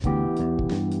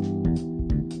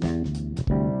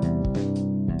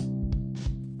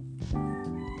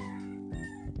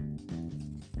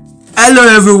Hello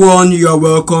everyone, you are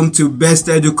welcome to Best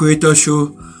Educator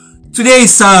Show. Today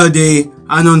is Saturday,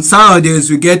 and on Saturdays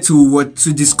we get to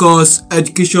discuss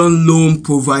education loan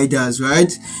providers, right?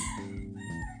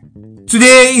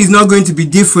 Today is not going to be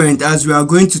different, as we are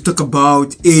going to talk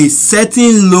about a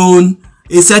certain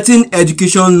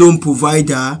education loan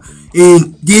provider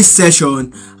in this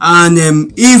session. And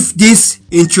if this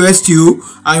interests you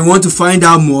and you want to find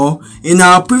out more, in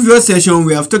our previous session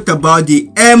we have talked about the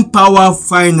Empower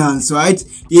Finance, right?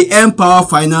 The Empower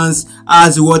Finance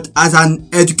as an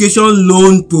education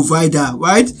loan provider,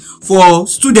 right, for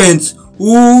students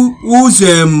whose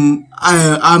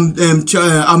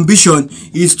ambition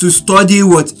is to study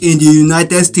in the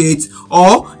United States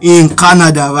or in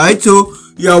Canada, right? So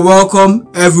you are welcome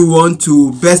everyone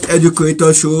to Best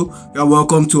Educator Show. You are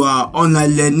welcome to our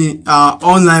online learning, our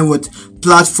online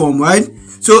platform, right?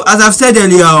 So as I've said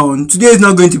earlier on, today is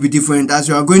not going to be different, as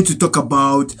we are going to talk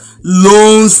about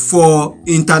loans for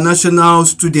international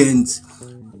students.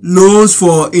 Loans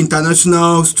for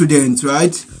international students,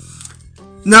 right?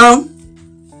 Now,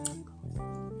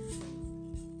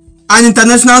 an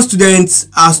international students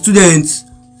are students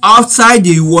outside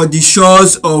the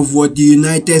shores of the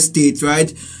United States,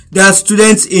 right? There are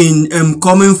students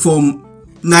coming from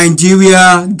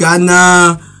Nigeria,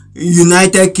 Ghana,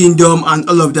 United Kingdom, and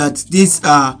all of that. These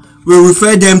we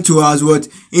refer them to as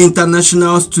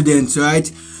international students,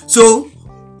 right? So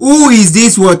who is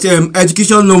this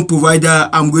education loan provider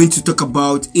I'm going to talk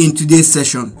about in today's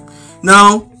session?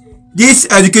 Now, this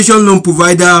education loan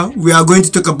provider we are going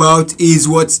to talk about is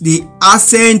the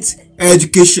Ascent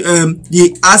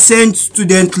the Ascent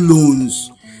student loans.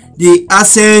 The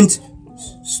Ascent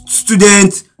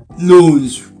student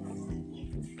loans.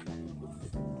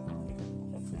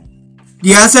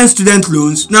 The Ascent student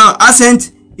loans. Now,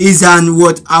 Ascent is an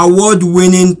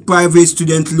award-winning private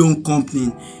student loan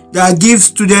company that gives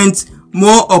students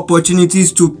more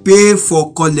opportunities to pay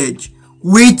for college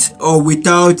with or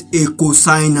without a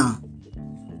cosigner.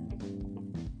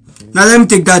 Now let me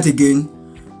take that again.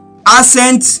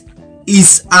 Ascent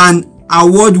is an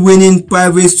award-winning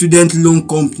private student loan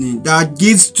company that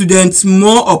gives students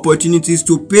more opportunities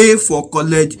to pay for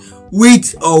college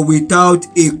with or without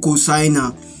a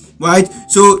cosigner, right?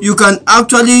 So you can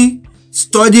actually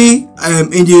study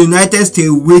in the United States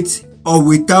with or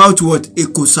without a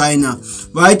cosigner,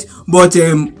 right? But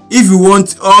if you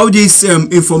want all this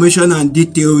information and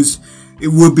details, we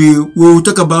will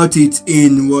talk about it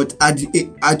in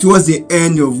towards the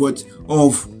end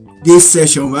of this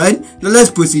session, right? Now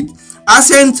let's proceed.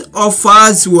 Ascent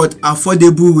offers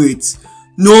affordable rates,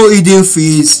 no hidden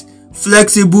fees,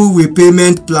 flexible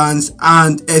repayment plans,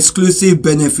 and exclusive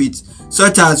benefits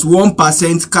such as 1%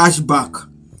 cashback,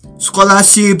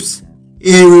 scholarships,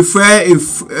 a refer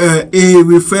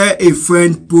a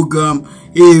friend program,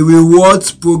 a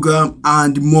rewards program,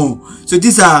 and more. So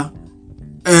these are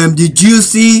the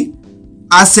juicy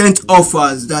Ascent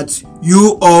offers that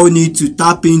you all need to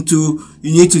tap into.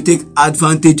 You need to take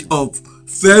advantage of.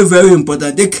 Very, very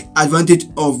important. Take advantage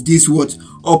of this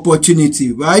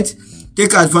opportunity, right?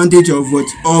 Take advantage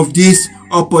of this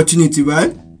opportunity,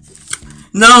 right?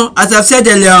 Now, as I've said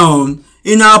earlier on,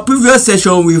 in our previous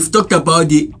session, we've talked about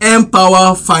the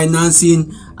Empower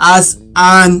Financing as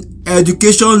an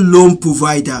education loan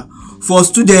provider for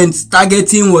students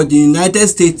targeting the United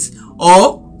States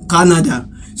or Canada.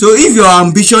 So if your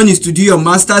ambition is to do your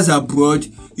master's abroad,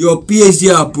 your PhD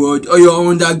abroad, or your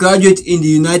undergraduate in the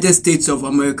United States of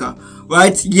America,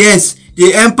 right? Yes,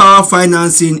 the Empower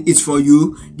Financing is for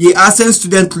you. The Ascent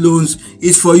student loans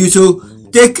is for you. So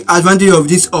take advantage of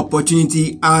this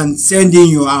opportunity and send in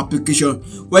your application.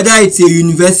 Whether it's a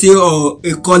university or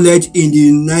a college in the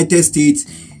United States,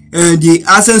 the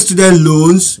Ascent student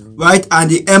loans, right, and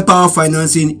the Empower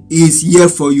Financing is here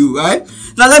for you, right?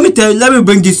 Now let me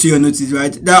bring this to your notice,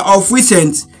 right? That of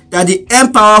recent that the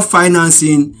Empower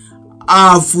Financing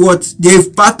have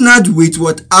they've partnered with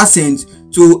Ascent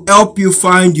to help you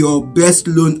find your best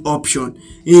loan option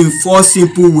in 4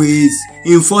 simple ways,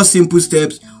 in 4 simple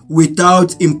steps,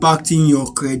 without impacting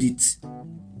your credit.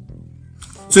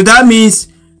 So that means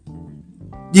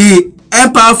the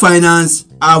Empower Finance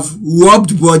have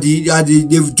rubbed body,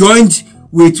 they've joined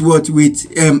with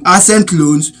Ascent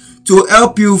Loans to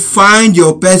help you find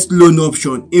your best loan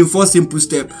option in 4 simple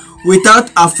steps without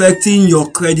affecting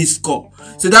your credit score.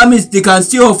 So that means they can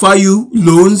still offer you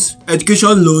loans,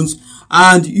 education loans,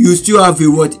 and you still have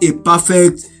a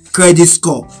perfect credit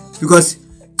score, because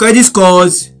credit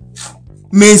scores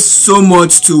means so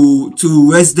much to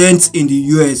residents in the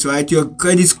US, right? Your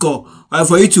credit score, right?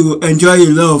 For you to enjoy a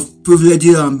lot of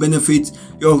privileges and benefits,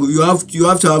 you have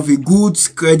to have a good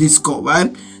credit score,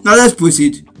 right? Now let's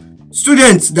proceed.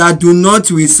 Students that do not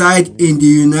reside in the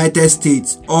United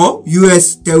States or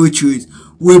US territories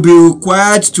will be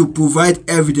required to provide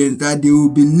evidence that they will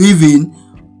be living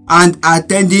and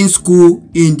attending school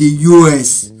in the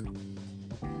US.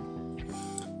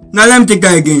 Now let me take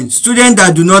that again. Students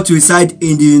that do not reside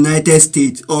in the United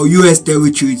States or US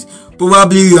territories,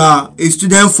 probably you are a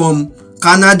student from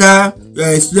Canada, you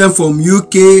are a student from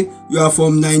UK, you are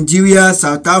from Nigeria,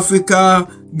 South Africa,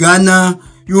 Ghana,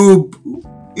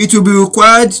 it will be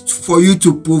required for you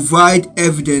to provide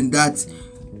evidence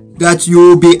that you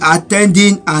will be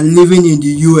attending and living in the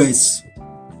US,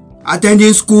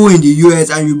 attending school in the US,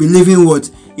 and you'll be living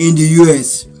in the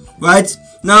US, right?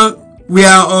 Now we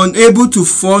are unable to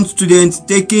fund students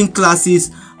taking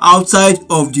classes outside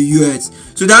of the US,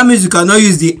 so that means you cannot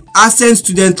use the Ascent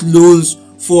student loans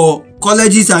for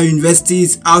colleges and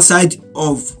universities outside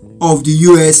of the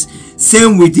US.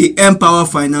 Same with the Empower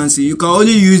financing. You can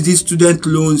only use these student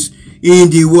loans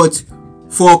in the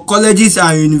for colleges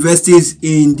and universities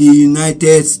in the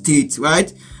United States,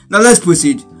 right? Now let's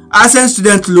proceed. Ascent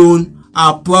student loan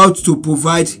are proud to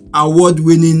provide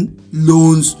award-winning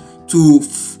loans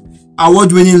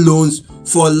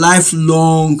for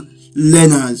lifelong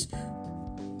learners.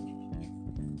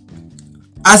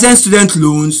 Ascent student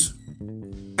loans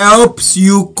helps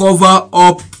you cover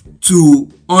up to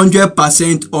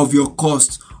 100% of your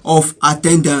cost of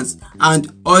attendance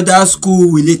and other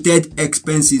school related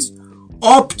expenses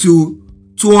up to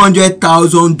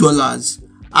 $200,000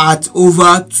 at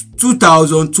over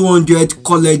 2,200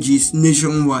 colleges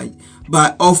nationwide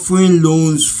by offering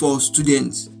loans for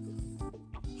students.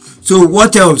 So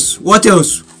what else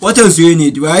do you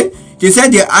need, right? They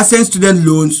said the Ascent student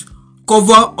loans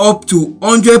cover up to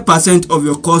 100% of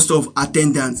your cost of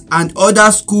attendance and other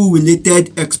school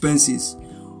related expenses.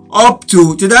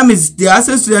 So that means the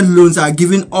Ascent student loans are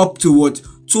giving up to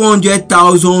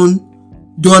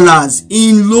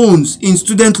 $200,000 in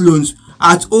student loans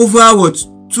at over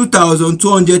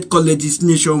 2,200 colleges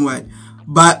nationwide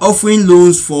by offering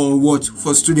loans for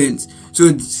students.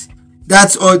 So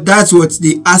that's what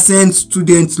the Ascent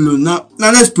student loan. Now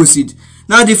let's proceed.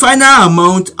 Now the final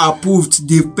amount approved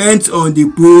depends on the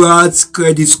borrower's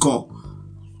credit score,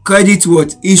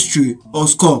 history or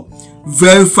score,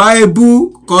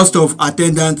 verifiable cost of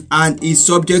attendance, and is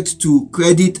subject to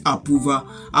credit approval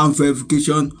and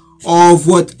verification of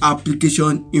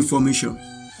application information.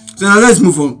 So now let's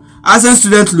move on. Ascent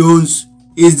student loans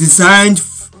is designed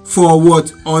for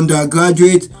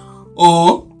undergraduate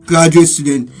or graduate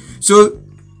student. So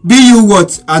be you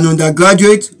an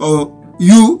undergraduate or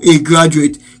you a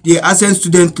graduate, the Ascent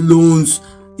student loans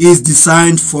is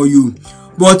designed for you.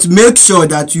 But make sure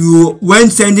that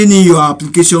when sending in your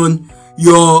application,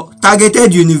 your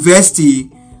targeted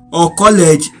university or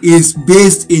college is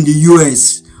based in the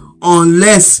US,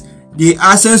 unless the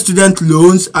Ascent student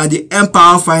loans and the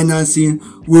Empower financing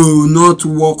will not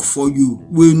work for you.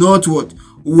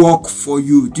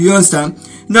 Do you understand?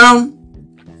 Now,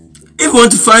 if you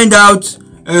want to find out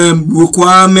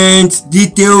requirements,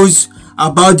 details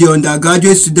about the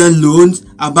undergraduate student loans,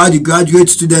 about the graduate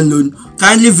student loan,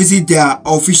 kindly visit their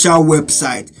official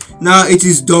website. Now it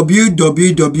is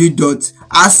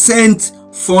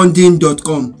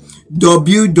www.ascentfunding.com.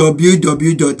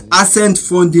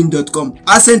 www.ascentfunding.com.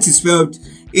 Ascent is spelled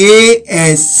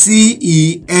ASCENT,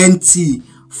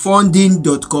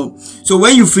 funding.com. So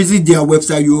when you visit their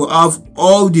website, you will have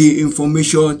all the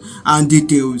information and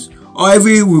details, or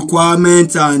every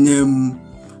requirement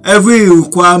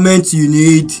you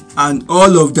need, and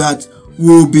all of that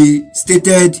will be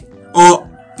stated or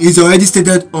is already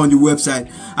stated on the website.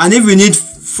 And if you need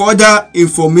further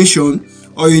information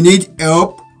or you need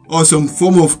help or some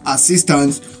form of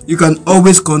assistance, you can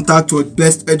always contact your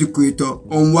best educator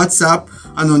on WhatsApp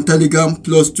and on Telegram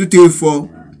 +234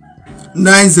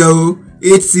 90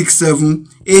 867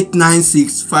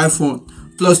 896 51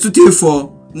 +234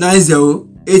 90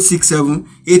 867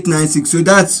 896. So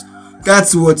that's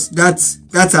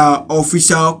our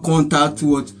official contact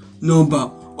number.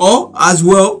 Or as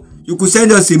well, you could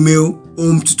send us a mail,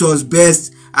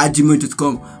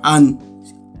 hometutorsbest@gmail.com, and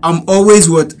I'm always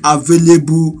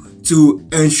available to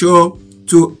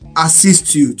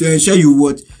assist you, to ensure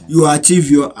you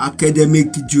achieve your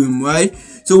academic dream, right?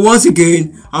 So once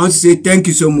again, I want to say thank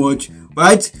you so much,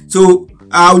 right? So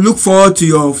I'll look forward to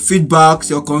your feedbacks,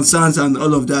 your concerns, and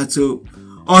all of that. So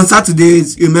on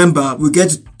Saturdays, remember, we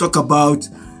get to talk about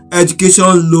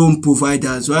education loan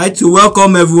providers, right? So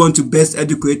welcome everyone to Best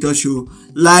Educator Show.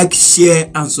 Like, share,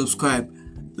 and subscribe.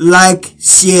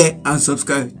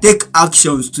 Take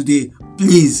actions today,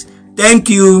 please. Thank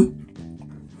you.